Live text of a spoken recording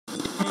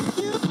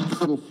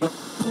Good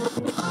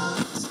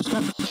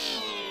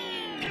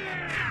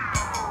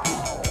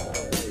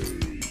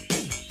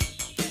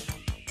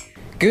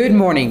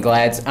morning,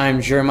 Glads. I'm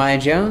Jeremiah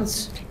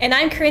Jones. And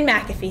I'm Corinne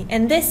McAfee,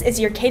 and this is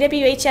your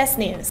KWHS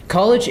News.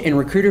 College and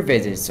recruiter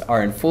visits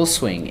are in full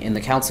swing in the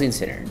Counseling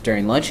Center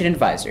during lunch and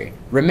advisory.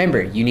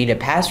 Remember, you need a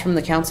pass from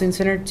the Counseling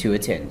Center to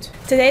attend.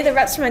 Today, the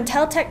reps from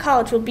Intel-Tech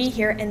College will be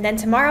here, and then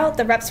tomorrow,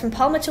 the reps from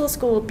Paul Mitchell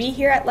School will be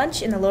here at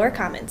lunch in the lower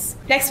commons.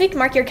 Next week,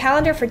 mark your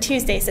calendar for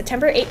Tuesday,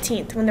 September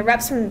 18th, when the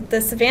reps from the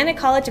Savannah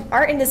College of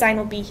Art and Design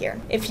will be here.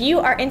 If you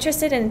are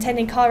interested in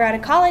attending Colorado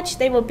College,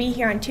 they will be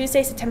here on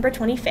Tuesday, September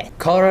 25th.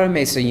 Colorado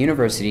Mesa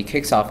University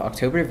kicks off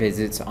October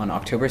visits on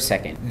October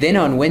 2nd. Then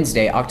on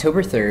Wednesday,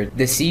 October 3rd,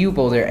 the CU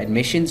Boulder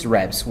admissions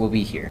reps will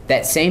be here.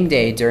 That same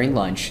day during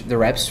lunch, the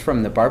reps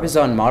from the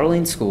Barbizon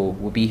Modeling School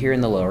will be here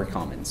in the lower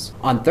commons.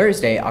 On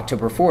Thursday,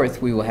 October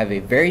 4th, we will have a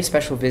very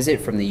special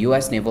visit from the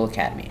U.S. Naval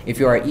Academy. If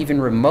you are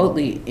even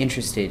remotely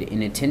interested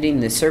in attending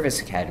this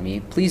service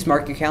academy, please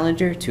mark your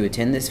calendar to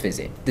attend this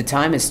visit. The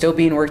time is still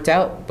being worked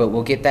out, but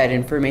we'll get that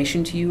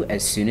information to you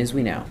as soon as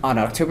we know. On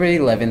October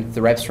 11th,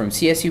 the reps from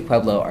CSU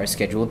Pueblo are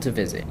scheduled to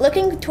visit.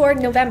 Looking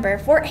toward November,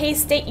 Fort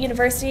Hays State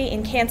University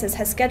in Kansas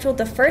has scheduled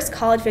the first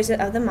college visit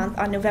of the month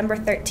on November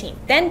 13th.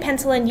 Then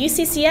pencil in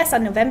UCCS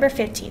on November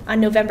 15th.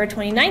 On November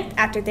 29th,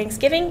 after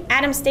Thanksgiving,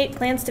 Adams State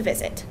plans to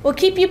visit. We'll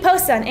keep you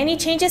posted on any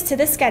changes to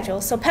this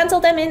schedule, so pencil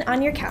them in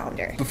on your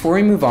calendar. Before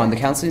we move on, the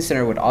Counseling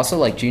Center would also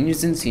like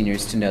juniors and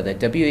seniors to know that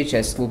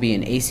WHS will be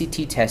an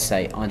ACT test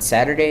site on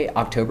Saturday,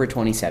 October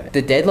 27th.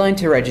 The deadline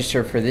to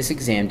register for this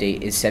exam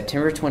date is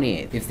September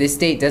 28th. If this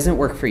date doesn't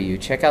work for you,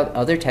 check out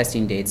other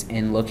testing dates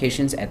and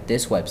locations at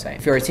this website.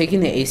 If you are taking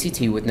the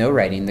ACT with no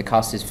writing, the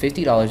cost is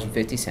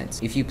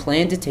 $50.50. If you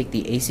plan to take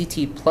the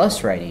ACT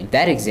plus writing,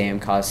 that exam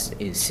cost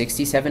is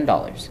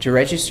 $67. To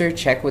register,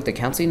 check with the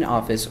counseling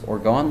office or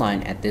go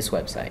online at this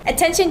website.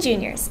 Attention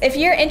juniors, if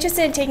you're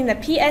interested in taking the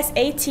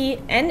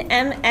PSAT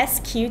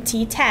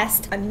NMSQT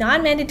test, a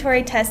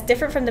non-mandatory test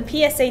different from the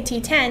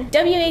PSAT 10,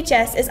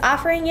 WHS is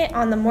offering it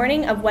on the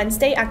morning of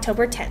Wednesday,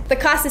 October 10th. The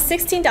cost is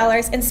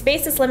 $16 and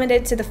space is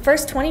limited to the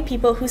first 20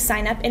 people who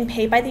sign up and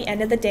pay by the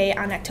end of the day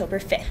on October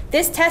 5th.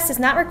 This test is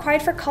not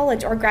required for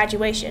college or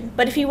graduation,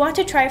 but if you want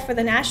to try for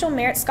the National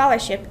Merit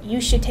Scholarship,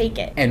 you should take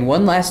it. And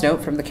one last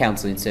note from the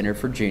Counseling Center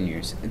for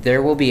juniors.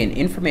 There will be an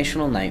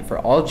informational night for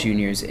all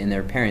juniors and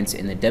their parents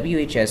in the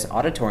WHS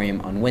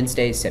auditorium on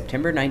Wednesday,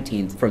 September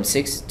 19th from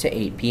 6 to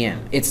 8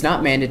 p.m. It's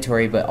not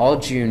mandatory, but all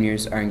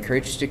juniors are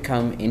encouraged to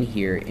come and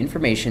hear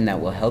information that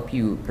will help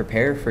you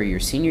prepare for your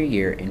senior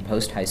year and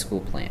post-high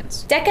school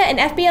plans. DECA and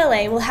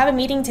FBLA will have a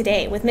meeting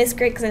today with Ms.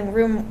 Griggs in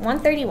room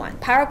 131.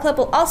 Power Club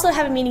will also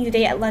have a meeting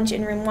today at lunch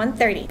in room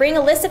 130. Bring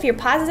a list of your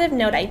positive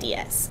note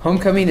ideas.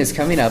 Homecoming is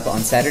coming up on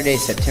Saturday,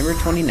 September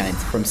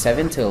 29th from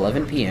 7 to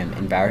 11 p.m.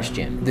 in Bowers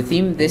Gym. The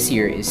theme this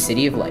year is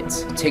City of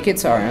Lights.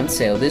 Tickets are on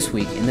sale this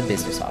week in the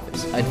business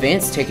office.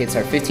 Advanced tickets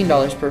are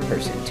 $15 per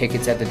person.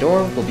 Tickets at the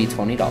door will be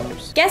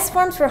 $20. Guest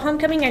forms for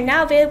homecoming are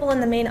now available in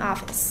the main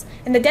office,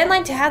 and the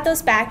deadline to have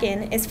those back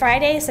in is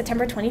Friday,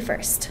 September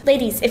 21st.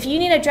 Ladies, if you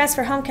need a dress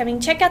for homecoming,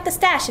 check out the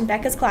stash in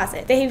Becca's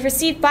closet. They have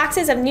received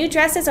boxes of new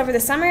dresses over the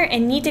summer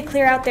and need to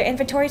clear out their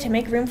inventory to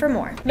make room for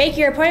more. Make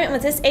your appointment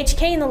with this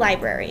HK in the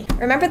library.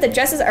 Remember, the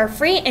dresses are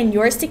free and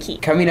yours to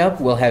keep. Coming up,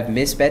 we'll have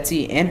Miss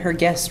Betsy and her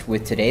guest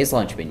with today's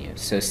lunch menu,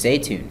 so stay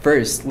tuned.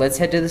 First, let's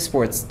head to the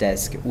sports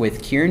desk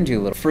with Kieran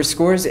Doolittle for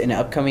scores and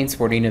upcoming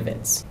sporting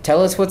events.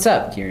 Tell us what's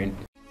up, Kieran.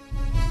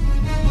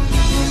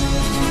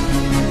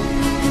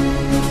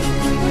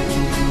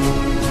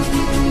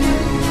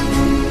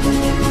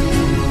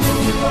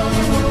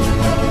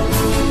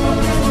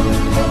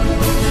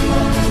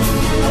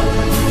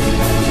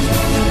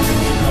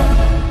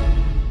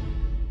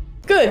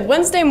 Good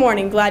Wednesday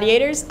morning,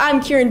 Gladiators. I'm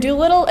Kieran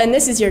Doolittle, and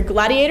this is your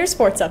Gladiator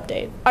Sports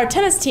Update. Our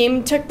tennis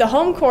team took the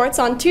home courts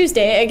on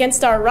Tuesday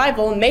against our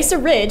rival Mesa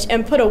Ridge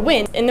and put a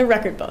win in the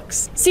record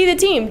books. See the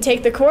team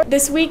take the court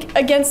this week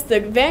against the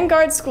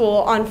Vanguard School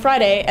on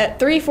Friday at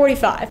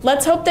 3:45.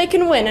 Let's hope they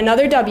can win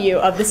another W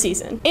of the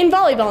season. In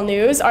volleyball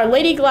news, our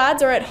Lady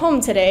Glads are at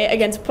home today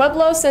against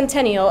Pueblo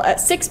Centennial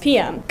at 6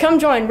 p.m. Come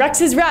join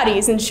Rex's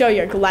Rowdies and show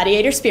your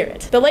Gladiator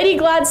spirit. The Lady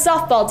Glads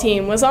softball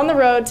team was on the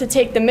road to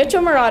take the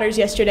Mitchell Marauders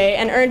yesterday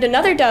and earned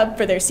another dub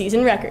for their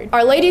season record.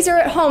 Our ladies are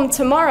at home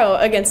tomorrow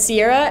against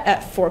Sierra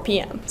at 4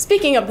 p.m.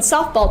 Speaking of the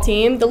softball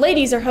team, the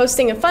ladies are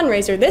hosting a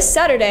fundraiser this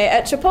Saturday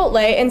at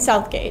Chipotle in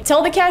Southgate.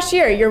 Tell the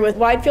cashier you're with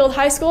Widefield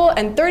High School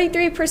and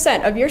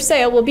 33% of your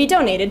sale will be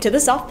donated to the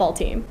softball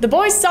team. The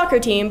boys soccer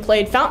team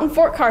played Fountain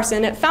Fort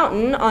Carson at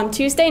Fountain on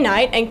Tuesday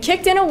night and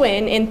kicked in a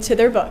win into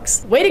their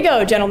books. Way to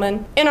go,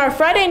 gentlemen. In our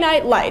Friday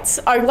night lights,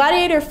 our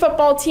Gladiator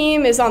football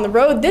team is on the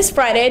road this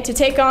Friday to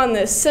take on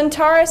the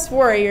Centaurus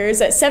Warriors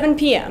at 7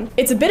 p.m.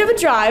 It's a bit of a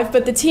drive,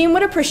 but the team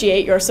would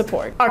appreciate your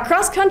support. Our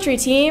cross-country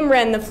team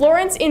ran the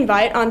Florence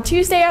Invite on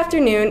Tuesday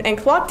afternoon and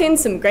clocked in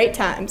some great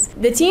times.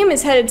 The team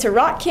is headed to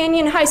Rock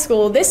Canyon High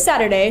School this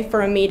Saturday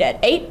for a meet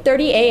at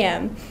 8:30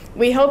 a.m.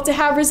 We hope to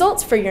have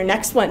results for your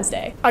next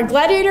Wednesday. Our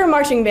Gladiator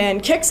Marching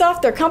Band kicks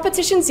off their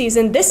competition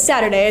season this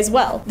Saturday as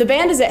well. The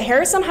band is at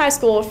Harrison High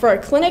School for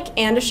a clinic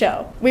and a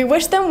show. We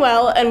wish them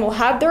well and will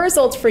have the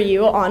results for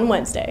you on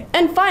Wednesday.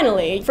 And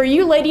finally, for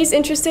you ladies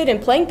interested in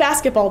playing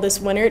basketball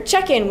this winter,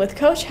 check in with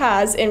Coach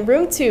Haz in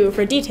room 2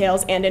 for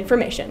details and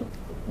information.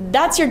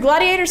 That's your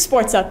Gladiator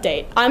Sports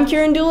Update. I'm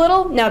Kieran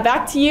Doolittle. Now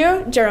back to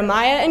you,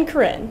 Jeremiah and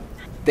Corinne.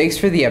 Thanks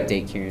for the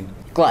update, Kieran.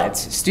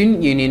 GLADS,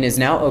 Student Union is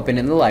now open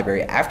in the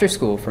library after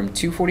school from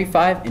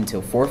 2:45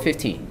 until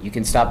 4:15. You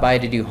can stop by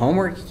to do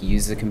homework,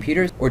 use the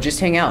computers, or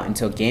just hang out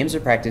until games or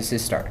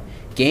practices start.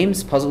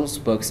 Games, puzzles,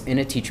 books, and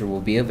a teacher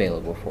will be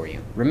available for you.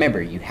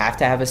 Remember, you have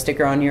to have a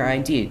sticker on your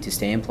ID to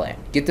stay and play.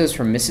 Get those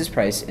from Mrs.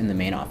 Price in the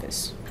main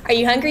office. Are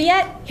you hungry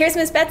yet? Here's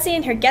Miss Betsy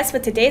and her guest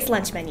with today's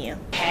lunch menu.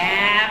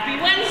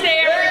 Happy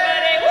Wednesday,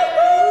 everybody!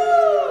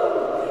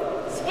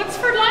 Woo-hoo! So what's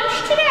for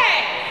lunch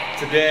today?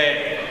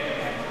 Today,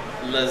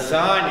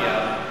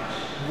 lasagna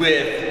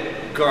with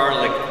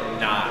garlic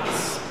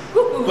knots.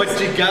 Woo-hoo. But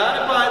you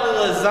gotta buy the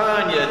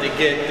lasagna to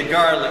get the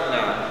garlic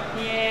knot.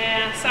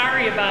 Yeah,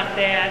 sorry about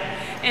that.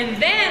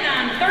 And then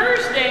on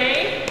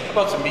Thursday, How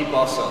about some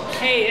meatball subs?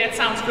 hey, that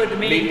sounds good to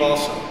me. Meatball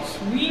subs.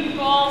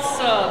 Meatball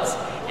subs.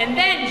 And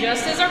then,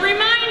 just as a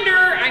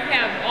reminder, I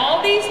have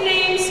all these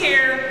names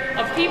here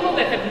of people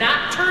that have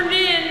not turned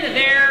in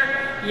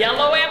their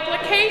yellow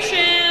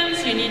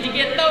applications. You need to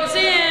get those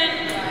in.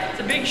 It's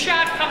a big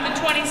shot come the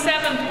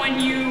 27th when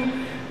you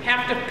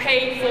have to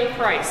pay full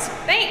price.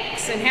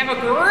 Thanks, and have a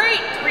great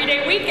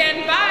 3-day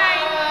weekend.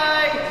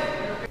 Bye.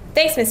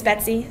 Thanks, Miss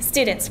Betsy.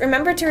 Students,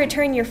 remember to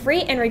return your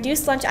free and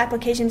reduced lunch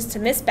applications to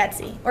Miss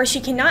Betsy, or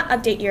she cannot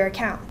update your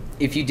account.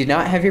 If you did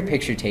not have your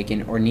picture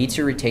taken or need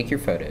to retake your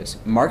photos,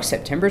 mark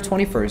September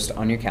 21st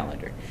on your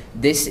calendar.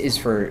 This is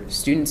for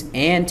students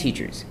and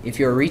teachers. If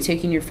you are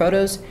retaking your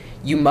photos,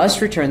 you must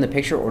return the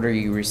picture order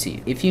you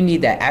received. If you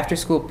need that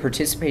after-school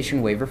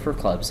participation waiver for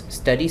clubs,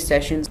 study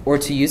sessions, or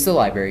to use the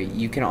library,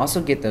 you can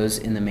also get those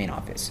in the main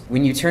office.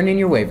 When you turn in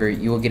your waiver,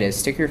 you will get a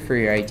sticker for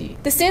your ID.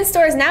 The student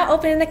store is now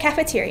open in the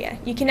cafeteria.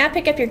 You can now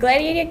pick up your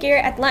Gladiator gear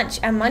at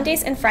lunch on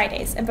Mondays and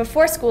Fridays, and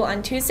before school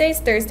on Tuesdays,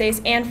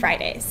 Thursdays, and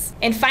Fridays.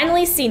 And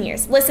finally,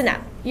 seniors, listen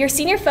up. Your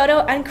senior photo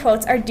and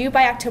quotes are due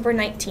by October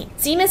 19th.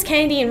 See Ms.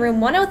 Kennedy in room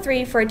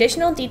 103 for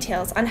additional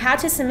details on how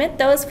to submit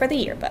those for the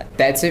yearbook.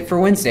 That's it for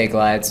Wednesday,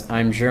 GLADS.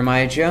 I'm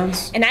Jeremiah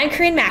Jones. And I'm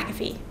Corinne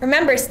McAfee.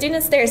 Remember,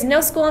 students, there is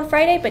no school on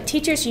Friday, but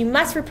teachers, you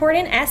must report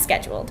in as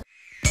scheduled.